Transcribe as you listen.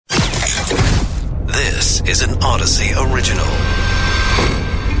This is an Odyssey original.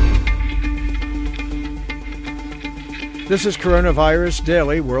 This is Coronavirus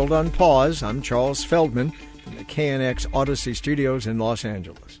Daily, World on Pause. I'm Charles Feldman from the KNX Odyssey Studios in Los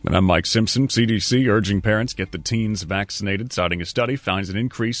Angeles. And I'm Mike Simpson. CDC urging parents get the teens vaccinated, citing a study finds an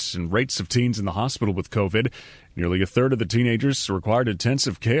increase in rates of teens in the hospital with COVID. Nearly a third of the teenagers required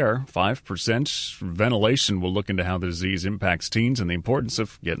intensive care. 5% ventilation will look into how the disease impacts teens and the importance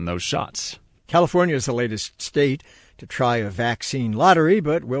of getting those shots. California is the latest state to try a vaccine lottery,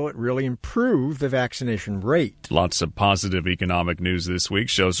 but will it really improve the vaccination rate? Lots of positive economic news this week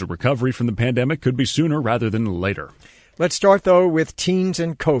shows a recovery from the pandemic could be sooner rather than later. Let's start, though, with teens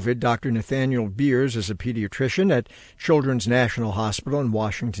and COVID. Dr. Nathaniel Beers is a pediatrician at Children's National Hospital in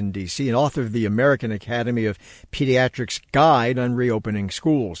Washington, D.C., and author of the American Academy of Pediatrics Guide on Reopening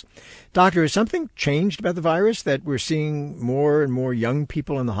Schools. Doctor, has something changed about the virus that we're seeing more and more young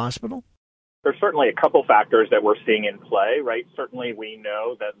people in the hospital? There's certainly a couple factors that we're seeing in play, right? Certainly we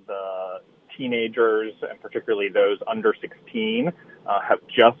know that the teenagers, and particularly those under 16, have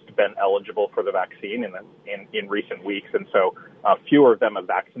just been eligible for the vaccine in recent weeks. And so fewer of them have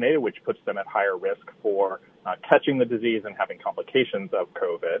vaccinated, which puts them at higher risk for catching the disease and having complications of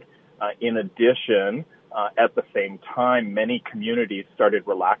COVID. In addition, at the same time, many communities started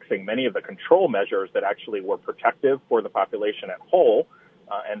relaxing many of the control measures that actually were protective for the population at whole.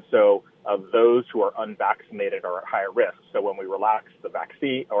 And so those who are unvaccinated are at higher risk. So when we relax the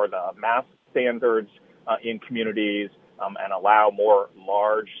vaccine or the mask standards in communities and allow more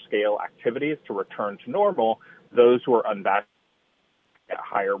large-scale activities to return to normal, those who are unvaccinated at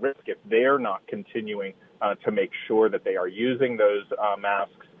higher risk if they're not continuing to make sure that they are using those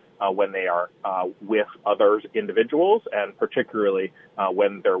masks when they are with other individuals, and particularly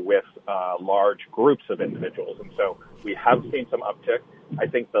when they're with large groups of individuals. And so we have seen some uptick. I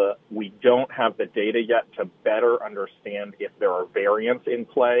think we don't have the data yet to better understand if there are variants in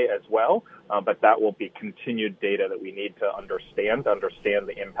play as well, but that will be continued data that we need to understand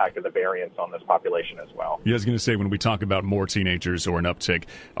the impact of the variants on this population as well. Yeah, I was going to say, when we talk about more teenagers or an uptick,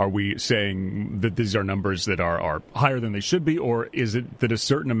 are we saying that these are numbers that are higher than they should be, or is it that a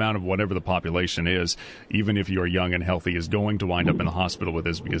certain amount of whatever the population is, even if you're young and healthy, is going to wind up in the hospital with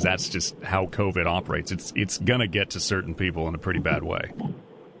this, because that's just how COVID operates? It's going to get to certain people in a pretty bad way.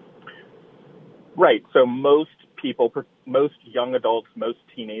 Right. So most people, most young adults, most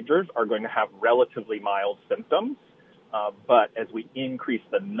teenagers are going to have relatively mild symptoms. But as we increase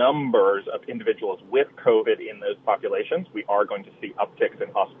the numbers of individuals with COVID in those populations, we are going to see upticks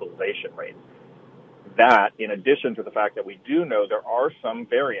in hospitalization rates. That, in addition to the fact that we do know there are some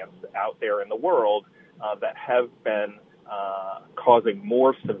variants out there in the world that have been causing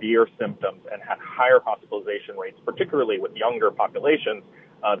more severe symptoms and had higher hospitalization rates, particularly with younger populations,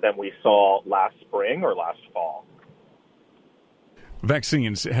 than we saw last spring or last fall.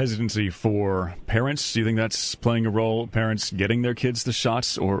 Vaccines, hesitancy for parents, do you think that's playing a role, parents getting their kids the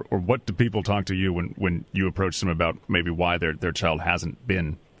shots, or what do people talk to you when you approach them about maybe why their child hasn't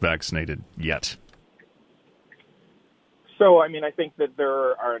been vaccinated yet? So, I mean, I think that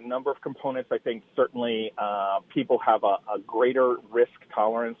there are a number of components. I think certainly people have a greater risk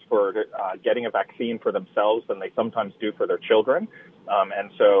tolerance for getting a vaccine for themselves than they sometimes do for their children. And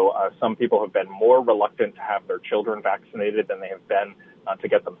so some people have been more reluctant to have their children vaccinated than they have been to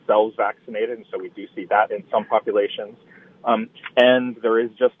get themselves vaccinated. And so we do see that in some populations. And there is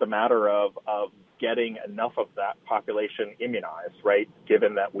just a matter of getting enough of that population immunized, right,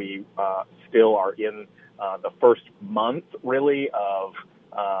 given that we still are in the first month, really, of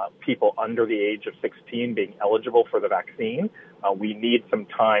people under the age of 16 being eligible for the vaccine. We need some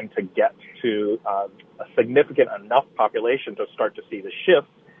time to get to a significant enough population to start to see the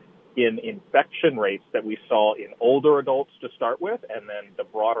shifts in infection rates that we saw in older adults to start with, and then the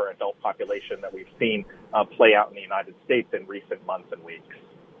broader adult population that we've seen play out in the United States in recent months and weeks.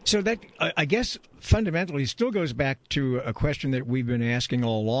 So that, I guess, fundamentally still goes back to a question that we've been asking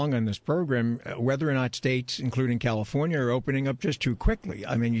all along on this program, whether or not states, including California, are opening up just too quickly.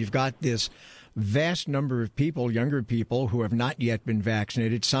 I mean, you've got this vast number of people, younger people, who have not yet been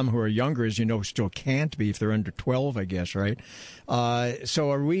vaccinated. Some who are younger, as you know, still can't be if they're under 12, I guess, right? So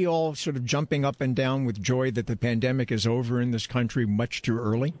are we all sort of jumping up and down with joy that the pandemic is over in this country much too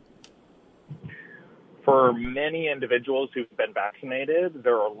early? For many individuals who've been vaccinated,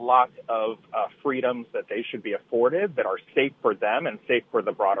 there are lots of freedoms that they should be afforded that are safe for them and safe for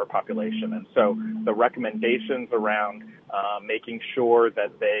the broader population. And so the recommendations around making sure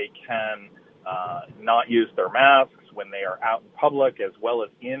that they can not use their masks when they are out in public, as well as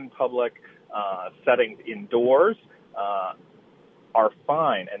in public settings indoors, are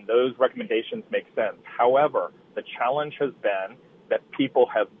fine, and those recommendations make sense. However, the challenge has been that people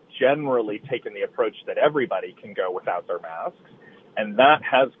have generally taken the approach that everybody can go without their masks, and that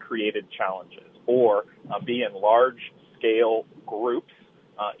has created challenges, or be in large-scale groups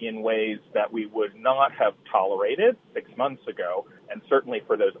in ways that we would not have tolerated 6 months ago, and certainly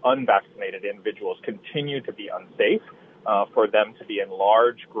for those unvaccinated individuals continue to be unsafe for them to be in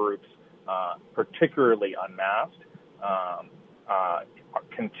large groups, particularly unmasked,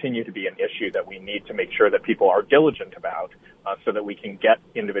 continue to be an issue that we need to make sure that people are diligent about so that we can get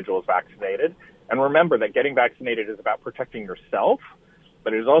individuals vaccinated. And remember that getting vaccinated is about protecting yourself,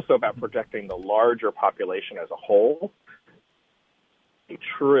 but it is also about protecting the larger population as a whole.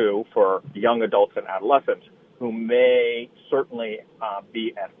 True for young adults and adolescents who may certainly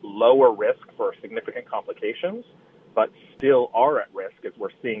be at lower risk for significant complications, but still are at risk, as we're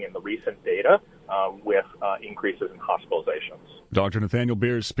seeing in the recent data with increases in hospitalizations. Dr. Nathaniel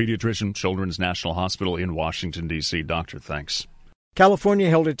Beers, pediatrician, Children's National Hospital in Washington, D.C. Doctor, thanks. California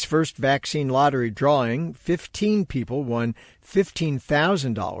held its first vaccine lottery drawing. 15 people won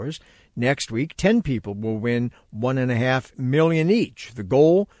 $15,000. Next week, 10 people will win $1.5 million each. The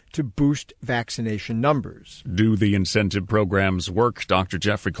goal, to boost vaccination numbers. Do the incentive programs work? Dr.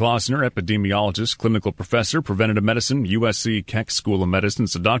 Jeffrey Klausner, epidemiologist, clinical professor, preventative medicine, USC Keck School of Medicine.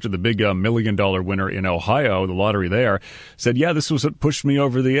 So, Doctor, the big $1 million winner in Ohio, the lottery there, said, yeah, this was what pushed me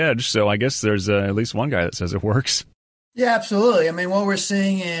over the edge. So I guess there's at least one guy that says it works. Yeah, absolutely. I mean, what we're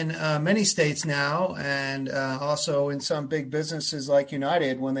seeing in many states now, and also in some big businesses like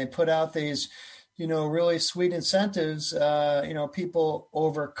United, when they put out these, really sweet incentives, people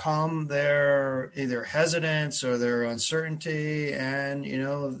overcome their either hesitance or their uncertainty, and,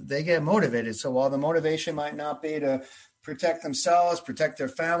 they get motivated. So while the motivation might not be to protect themselves, protect their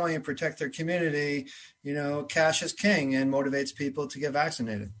family, and protect their community, cash is king and motivates people to get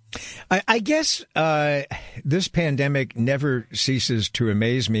vaccinated. I guess this pandemic never ceases to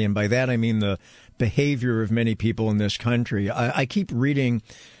amaze me, and by that I mean the behavior of many people in this country. I keep reading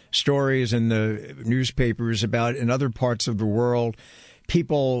stories in the newspapers about in other parts of the world,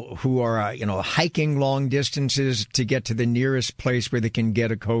 people who are, hiking long distances to get to the nearest place where they can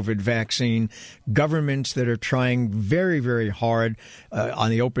get a COVID vaccine, governments that are trying very, very hard on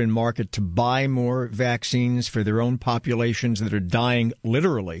the open market to buy more vaccines for their own populations that are dying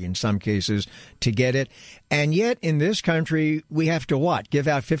literally in some cases to get it. And yet in this country, we have to what? Give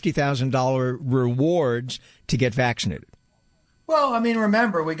out $50,000 rewards to get vaccinated. Well, I mean,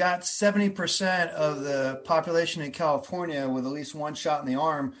 remember, we got 70% of the population in California with at least one shot in the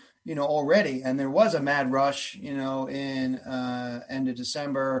arm, already. And there was a mad rush, in end of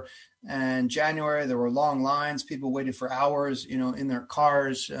December and January. There were long lines. People waited for hours, in their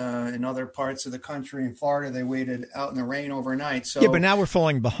cars. In other parts of the country, in Florida, they waited out in the rain overnight. So, yeah, but now we're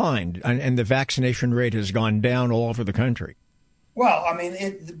falling behind, and the vaccination rate has gone down all over the country. Well, I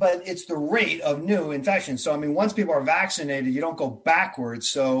mean, but it's the rate of new infections. So, I mean, once people are vaccinated, you don't go backwards.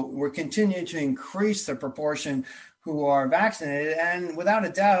 So we're continuing to increase the proportion who are vaccinated. And without a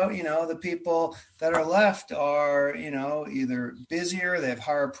doubt, the people that are left are, either busier, they have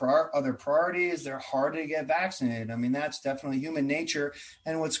higher other priorities, they're harder to get vaccinated. I mean, that's definitely human nature.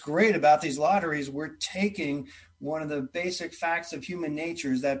 And what's great about these lotteries, we're taking one of the basic facts of human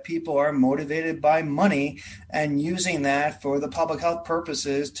nature is that people are motivated by money and using that for the public health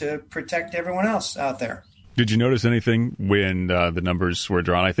purposes to protect everyone else out there. Did you notice anything when the numbers were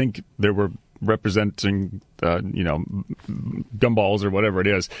drawn? I think there were representing, gumballs or whatever it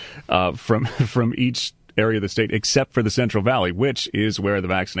is, from each area of the state, except for the Central Valley, which is where the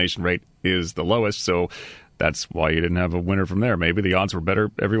vaccination rate is the lowest. So that's why you didn't have a winner from there. Maybe the odds were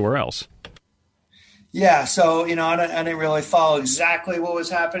better everywhere else. Yeah, so, I didn't really follow exactly what was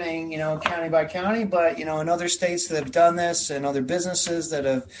happening, county by county, but, in other states that have done this and other businesses that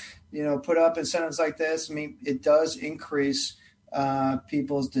have, put up incentives like this, I mean, it does increase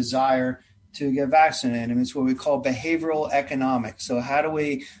people's desire to get vaccinated. I mean, it's what we call behavioral economics. So how do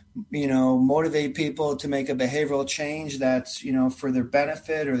we, motivate people to make a behavioral change that's, for their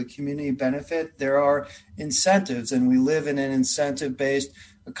benefit or the community benefit? There are incentives, and we live in an incentive-based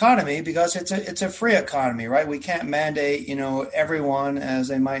economy because it's a free economy, right? We can't mandate, everyone, as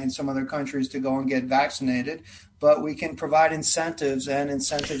they might in some other countries, to go and get vaccinated, but we can provide incentives, and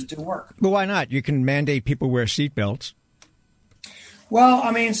incentives do work. Well, why not? You can mandate people wear seatbelts. Well,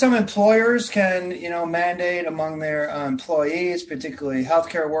 I mean, some employers can, mandate among their employees, particularly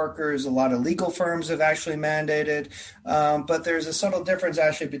healthcare workers. A lot of legal firms have actually mandated. But there's a subtle difference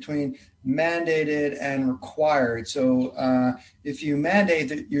actually between mandated and required. So if you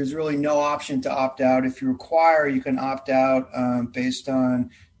mandate, there's really no option to opt out. If you require, you can opt out based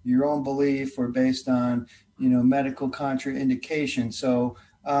on your own belief or based on, medical contraindication. So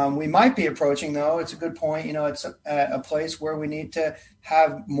we might be approaching, though, it's a good point, it's a place where we need to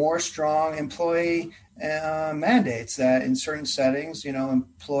have more strong employee mandates that in certain settings,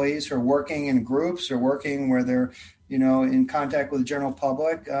 employees who are working in groups or working where they're, in contact with the general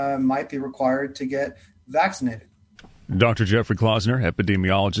public might be required to get vaccinated. Dr. Jeffrey Klausner,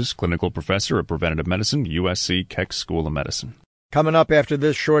 epidemiologist, clinical professor of preventive medicine, USC Keck School of Medicine. Coming up after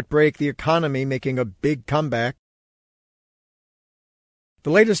this short break, the economy making a big comeback. The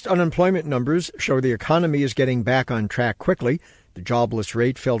latest unemployment numbers show the economy is getting back on track quickly. The jobless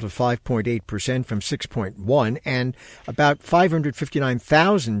rate fell to 5.8% from 6.1%, and about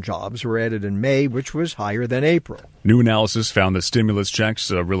 559,000 jobs were added in May, which was higher than April. New analysis found that stimulus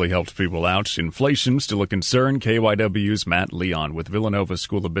checks really helped people out. Inflation still a concern. KYW's Matt Leon with Villanova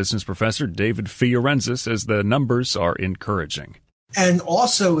School of Business professor David Fiorenza says the numbers are encouraging. And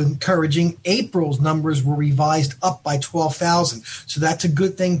also encouraging, April's numbers were revised up by 12,000. So that's a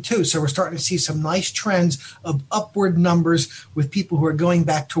good thing, too. So we're starting to see some nice trends of upward numbers with people who are going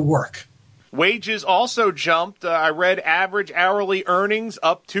back to work. Wages also jumped. I read average hourly earnings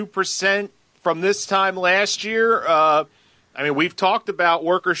up 2% from this time last year. We've talked about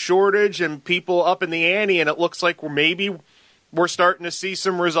worker shortage and people up in the ante, and it looks like we're starting to see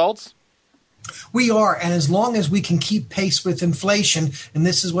some results. We are, and as long as we can keep pace with inflation, and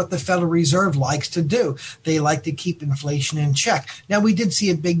this is what the Federal Reserve likes to do, they like to keep inflation in check. Now, we did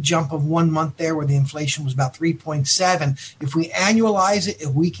see a big jump of 1 month there where the inflation was about 3.7. If we annualize it,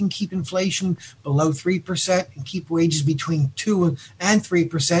 if we can keep inflation below 3% and keep wages between 2 and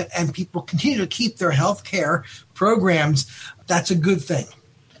 3%, and people continue to keep their health care programs, that's a good thing.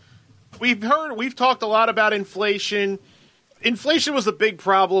 We've talked a lot about inflation. Inflation was a big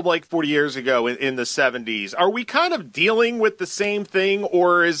problem like 40 years ago in the 70s. Are we kind of dealing with the same thing,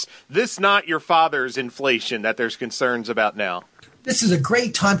 or is this not your father's inflation that there's concerns about now? This is a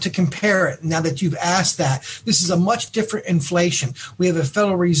great time to compare it now that you've asked that. This is a much different inflation. We have a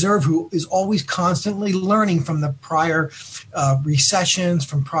Federal Reserve who is always constantly learning from the prior recessions,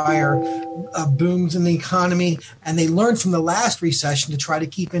 from prior booms in the economy, and they learned from the last recession to try to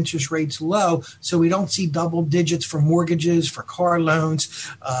keep interest rates low so we don't see double digits for mortgages, for car loans,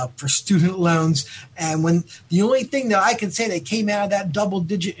 for student loans. And when the only thing that I can say that came out of that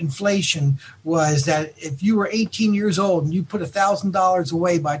double-digit inflation was that if you were 18 years old and you put $1,000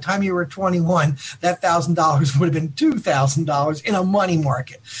 away, by the time you were 21, that $1,000 would have been $2,000 in a money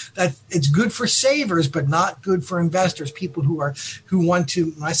market. That it's good for savers, but not good for investors. People who want to.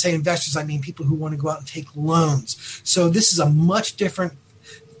 When I say investors, I mean people who want to go out and take loans. So this is a much different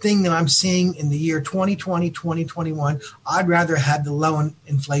thing that I'm seeing in the year 2020, 2021. I'd rather have the low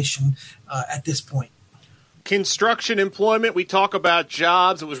inflation at this point. Construction employment, we talk about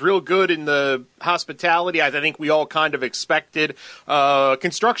jobs. It was real good in the hospitality. I think we all kind of expected.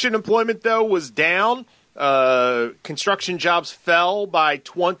 Construction employment, though, was down. Construction jobs fell by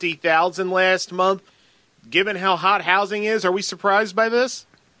 20,000 last month. Given how hot housing is, are we surprised by this?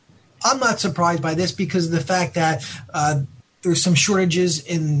 I'm not surprised by this because of the fact that there's some shortages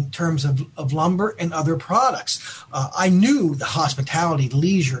in terms of lumber and other products. I knew the hospitality,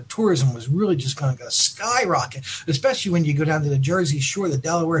 leisure, tourism was really just going to skyrocket, especially when you go down to the Jersey Shore, the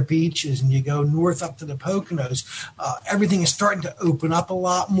Delaware beaches, and you go north up to the Poconos. Everything is starting to open up a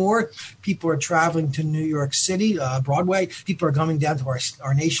lot more. People are traveling to New York City, Broadway. People are coming down to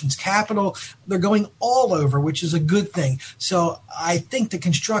our nation's capital. They're going all over, which is a good thing. So I think the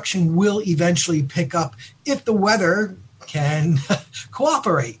construction will eventually pick up if the weather can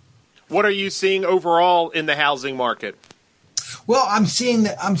cooperate. What are you seeing overall in the housing market? Well, I'm seeing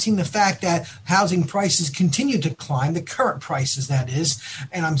the fact that housing prices continue to climb, the current prices, that is,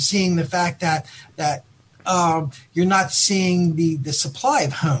 and I'm seeing the fact that you're not seeing the supply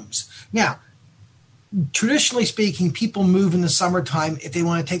of homes. Now, traditionally speaking, people move in the summertime if they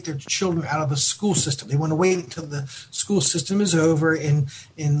want to take their children out of the school system. They want to wait until the school system is over in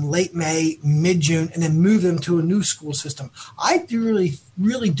late May, mid-June, and then move them to a new school system. I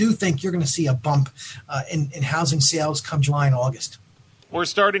really do think you're going to see a bump in housing sales come July and August. We're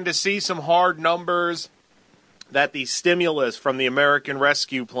starting to see some hard numbers that the stimulus from the American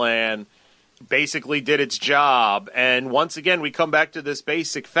Rescue Plan basically did its job. And once again, we come back to this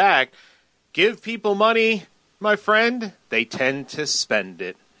basic fact. Give people money, my friend, they tend to spend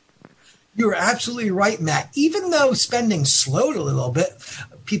it. You're absolutely right, Matt. Even though spending slowed a little bit,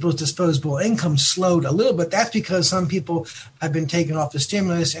 people's disposable income slowed a little bit. That's because some people have been taken off the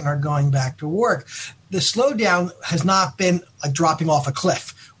stimulus and are going back to work. The slowdown has not been like dropping off a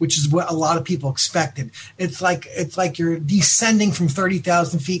cliff, which is what a lot of people expected. It's like you're descending from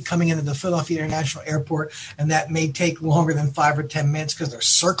 30,000 feet coming into the Philadelphia International Airport, and that may take longer than 5 or 10 minutes because they're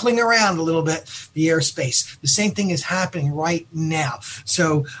circling around a little bit the airspace. The same thing is happening right now.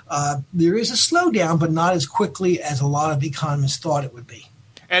 So there is a slowdown, but not as quickly as a lot of economists thought it would be.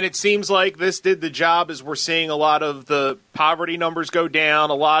 And it seems like this did the job, as we're seeing a lot of the poverty numbers go down,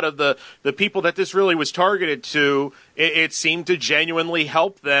 a lot of the people that this really was targeted to, it seemed to genuinely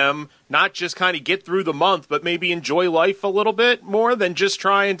help them not just kind of get through the month, but maybe enjoy life a little bit more than just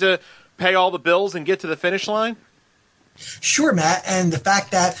trying to pay all the bills and get to the finish line? Sure, Matt. And the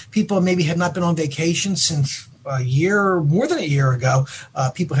fact that people maybe have not been on vacation since more than a year ago,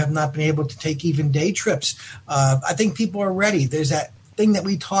 people have not been able to take even day trips. I think people are ready. There's that thing that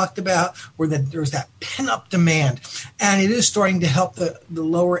we talked about where there's that pent-up demand, and it is starting to help the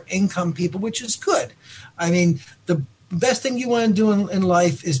lower income people, which is good. I mean, the best thing you want to do in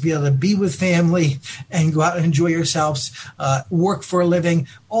life is be able to be with family and go out and enjoy yourselves, work for a living.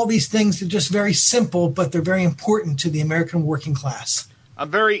 All these things are just very simple, but they're very important to the American working class.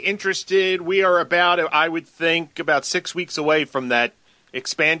 I'm very interested. We are I would think, about 6 weeks away from that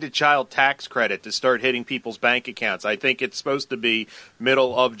expanded child tax credit to start hitting people's bank accounts. I think it's supposed to be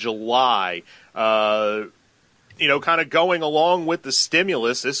middle of July. Kind of going along with the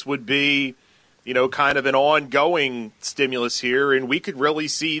stimulus, this would be, kind of an ongoing stimulus here, and we could really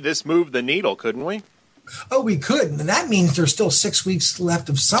see this move the needle, couldn't we? Oh, we could. And that means there's still 6 weeks left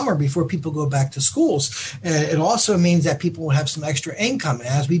of summer before people go back to schools. It also means that people will have some extra income. And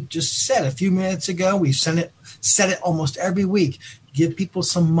as we just said a few minutes ago, we've said it almost every week. Give people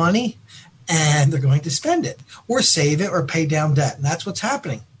some money, and they're going to spend it or save it or pay down debt. And that's what's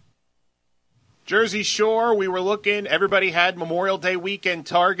happening. Jersey Shore, we were looking. Everybody had Memorial Day weekend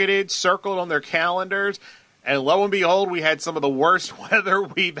targeted, circled on their calendars. And lo and behold, we had some of the worst weather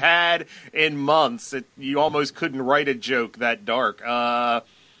we've had in months. You almost couldn't write a joke that dark.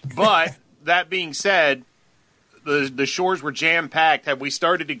 But that being said, the shores were jam-packed. Have we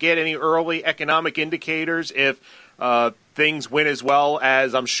started to get any early economic indicators if things went as well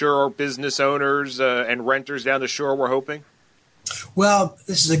as I'm sure our business owners and renters down the shore were hoping? Well,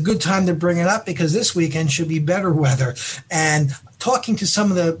 this is a good time to bring it up because this weekend should be better weather. And talking to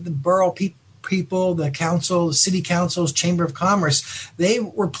some of the borough people, the council, the city councils, Chamber of Commerce, they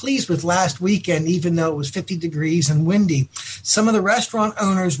were pleased with last weekend, even though it was 50 degrees and windy. Some of the restaurant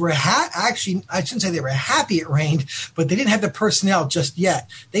owners were actually, I shouldn't say they were happy it rained, but they didn't have the personnel just yet.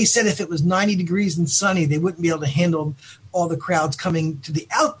 They said if it was 90 degrees and sunny, they wouldn't be able to handle all the crowds coming to the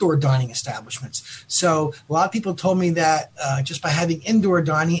outdoor dining establishments. So a lot of people told me that just by having indoor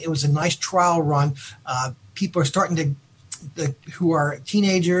dining, it was a nice trial run. People are starting to, who are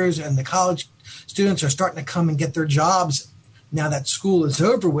teenagers and the college students are starting to come and get their jobs now that school is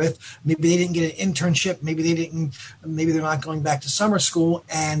over with. Maybe they didn't get an internship. Maybe they're not going back to summer school.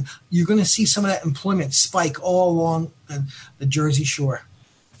 And you're going to see some of that employment spike all along the Jersey Shore.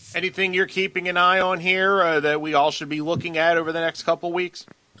 Anything you're keeping an eye on here that we all should be looking at over the next couple weeks?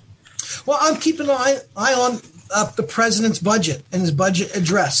 Well, I'm keeping an eye on the president's budget and his budget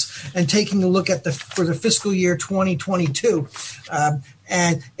address and taking a look at for the fiscal year 2022.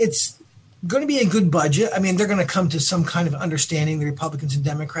 And it's going to be a good budget. I mean, they're going to come to some kind of understanding, the Republicans and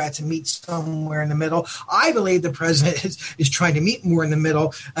Democrats, and meet somewhere in the middle. I believe the president is trying to meet more in the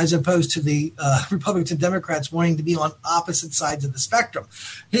middle as opposed to the Republicans and Democrats wanting to be on opposite sides of the spectrum.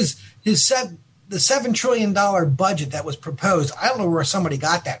 The $7 trillion budget that was proposed, I don't know where somebody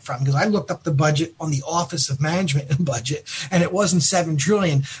got that from because I looked up the budget on the Office of Management and Budget, and it wasn't $7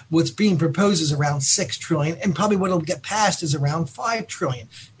 trillion. What's being proposed is around $6 trillion, and probably what will get passed is around $5 trillion.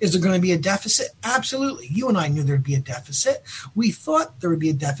 Is there going to be a deficit? Absolutely. You and I knew there'd be a deficit. We thought there would be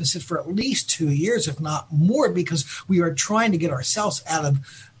a deficit for at least 2 years, if not more, because we are trying to get ourselves out of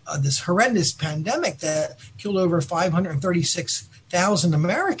this horrendous pandemic that killed over 536,000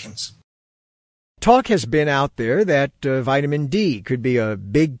 Americans. Talk has been out there that vitamin D could be a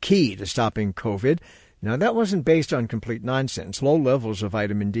big key to stopping COVID. Now, that wasn't based on complete nonsense. Low levels of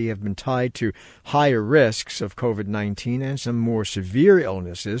vitamin D have been tied to higher risks of COVID-19 and some more severe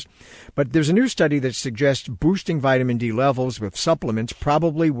illnesses. But there's a new study that suggests boosting vitamin D levels with supplements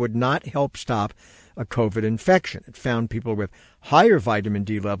probably would not help stop a COVID infection. It found people with higher vitamin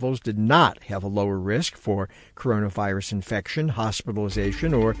D levels did not have a lower risk for coronavirus infection,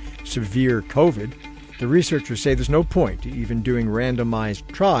 hospitalization, or severe COVID. The researchers say there's no point to even doing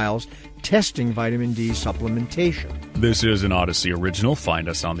randomized trials testing vitamin D supplementation. This is an Odyssey original. Find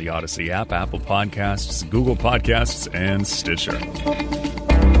us on the Odyssey app, Apple Podcasts, Google Podcasts, and Stitcher.